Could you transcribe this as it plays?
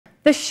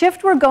The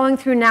shift we're going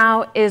through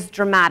now is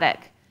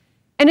dramatic.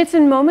 And it's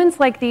in moments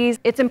like these,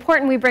 it's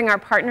important we bring our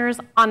partners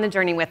on the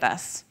journey with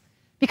us.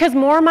 Because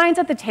more minds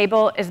at the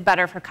table is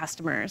better for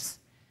customers.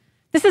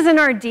 This is in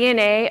our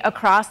DNA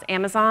across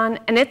Amazon,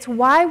 and it's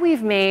why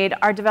we've made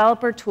our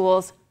developer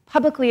tools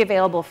publicly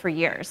available for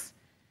years.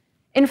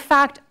 In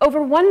fact,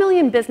 over 1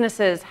 million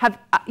businesses have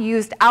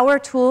used our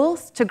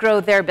tools to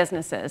grow their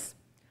businesses.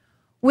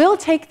 We'll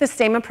take the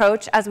same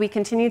approach as we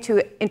continue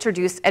to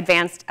introduce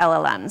advanced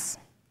LLMs.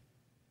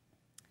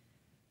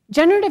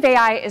 Generative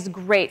AI is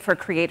great for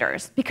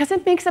creators because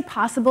it makes it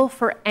possible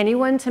for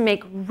anyone to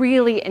make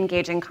really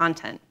engaging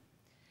content.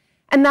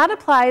 And that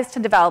applies to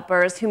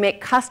developers who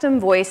make custom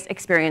voice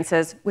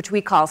experiences, which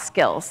we call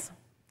skills.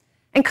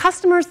 And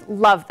customers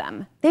love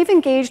them. They've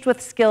engaged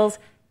with skills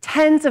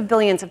tens of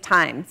billions of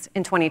times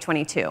in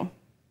 2022.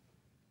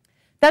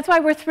 That's why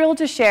we're thrilled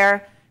to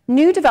share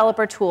new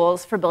developer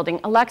tools for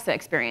building Alexa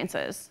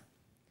experiences.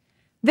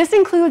 This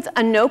includes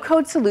a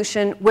no-code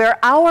solution where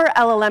our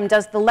LLM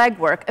does the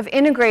legwork of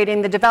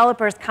integrating the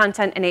developer's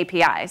content and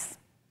APIs.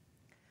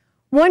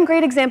 One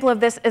great example of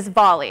this is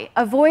Volley,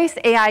 a voice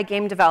AI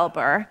game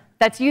developer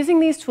that's using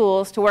these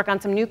tools to work on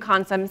some new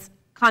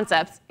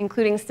concepts,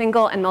 including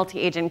single and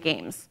multi-agent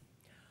games.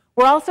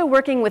 We're also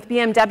working with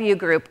BMW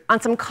Group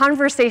on some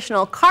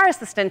conversational car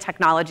assistant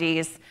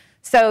technologies,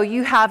 so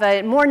you have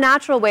a more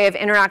natural way of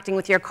interacting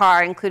with your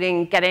car,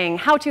 including getting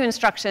how-to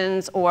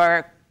instructions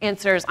or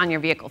answers on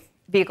your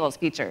vehicle's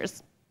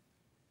features.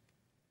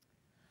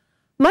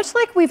 Much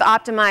like we've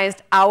optimized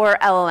our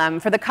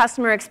LLM for the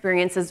customer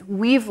experiences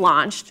we've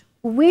launched,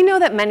 we know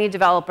that many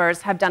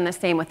developers have done the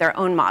same with their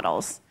own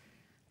models.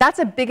 That's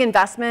a big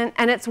investment,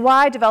 and it's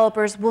why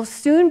developers will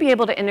soon be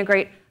able to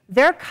integrate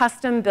their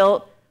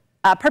custom-built,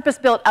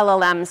 purpose-built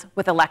LLMs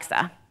with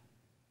Alexa.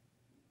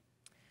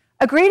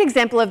 A great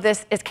example of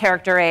this is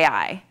Character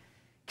AI.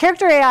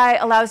 Character AI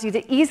allows you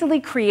to easily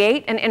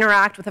create and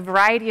interact with a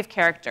variety of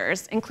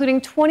characters,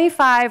 including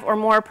 25 or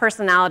more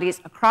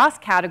personalities across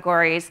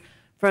categories,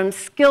 from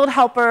skilled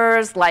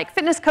helpers like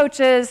fitness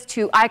coaches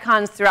to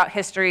icons throughout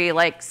history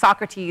like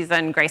Socrates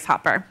and Grace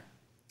Hopper.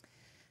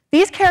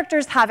 These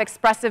characters have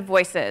expressive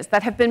voices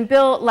that have been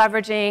built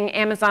leveraging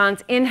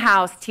Amazon's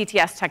in-house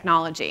TTS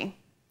technology.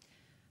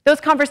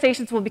 Those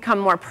conversations will become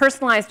more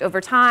personalized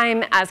over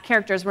time as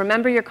characters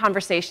remember your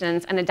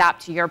conversations and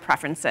adapt to your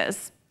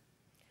preferences.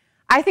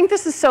 I think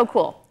this is so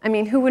cool. I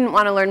mean, who wouldn't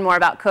want to learn more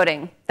about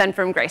coding than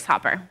from Grace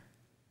Hopper?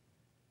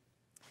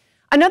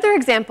 Another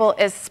example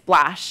is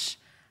Splash,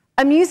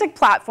 a music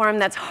platform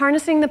that's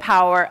harnessing the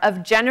power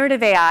of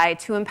generative AI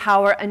to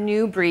empower a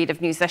new breed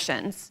of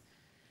musicians.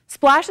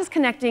 Splash is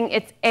connecting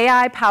its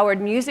AI-powered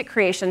music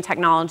creation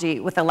technology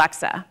with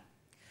Alexa.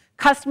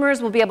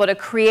 Customers will be able to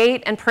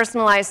create and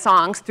personalize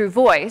songs through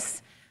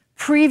voice,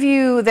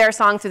 preview their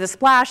song through the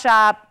Splash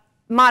app,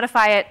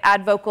 modify it,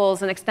 add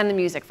vocals, and extend the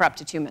music for up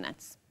to 2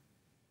 minutes.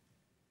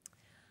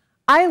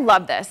 I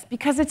love this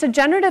because it's a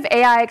generative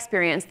AI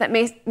experience that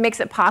makes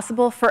it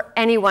possible for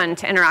anyone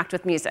to interact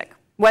with music,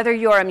 whether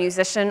you're a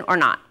musician or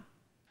not.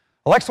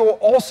 Alexa will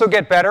also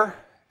get better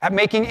at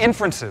making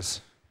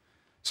inferences.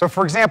 So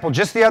for example,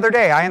 just the other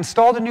day, I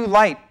installed a new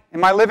light in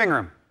my living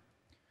room.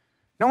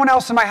 No one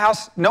else in my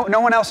house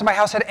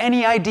had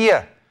any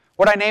idea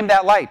what I named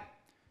that light.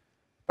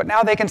 But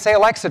now they can say,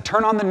 Alexa,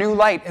 turn on the new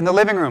light in the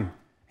living room,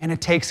 and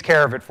it takes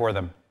care of it for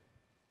them.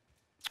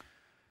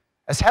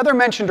 As Heather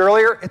mentioned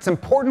earlier, it's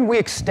important we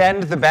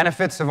extend the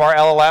benefits of our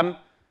LLM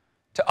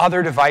to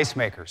other device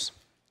makers.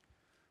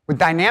 With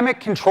Dynamic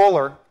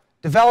Controller,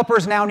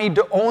 developers now need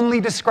to only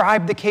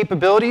describe the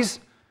capabilities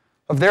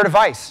of their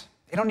device.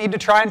 They don't need to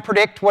try and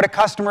predict what a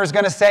customer is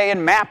going to say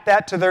and map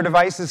that to their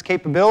device's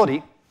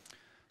capability.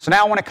 So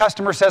now when a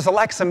customer says,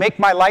 Alexa, make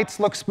my lights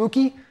look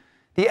spooky,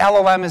 the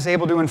LLM is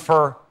able to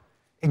infer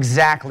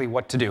exactly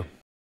what to do.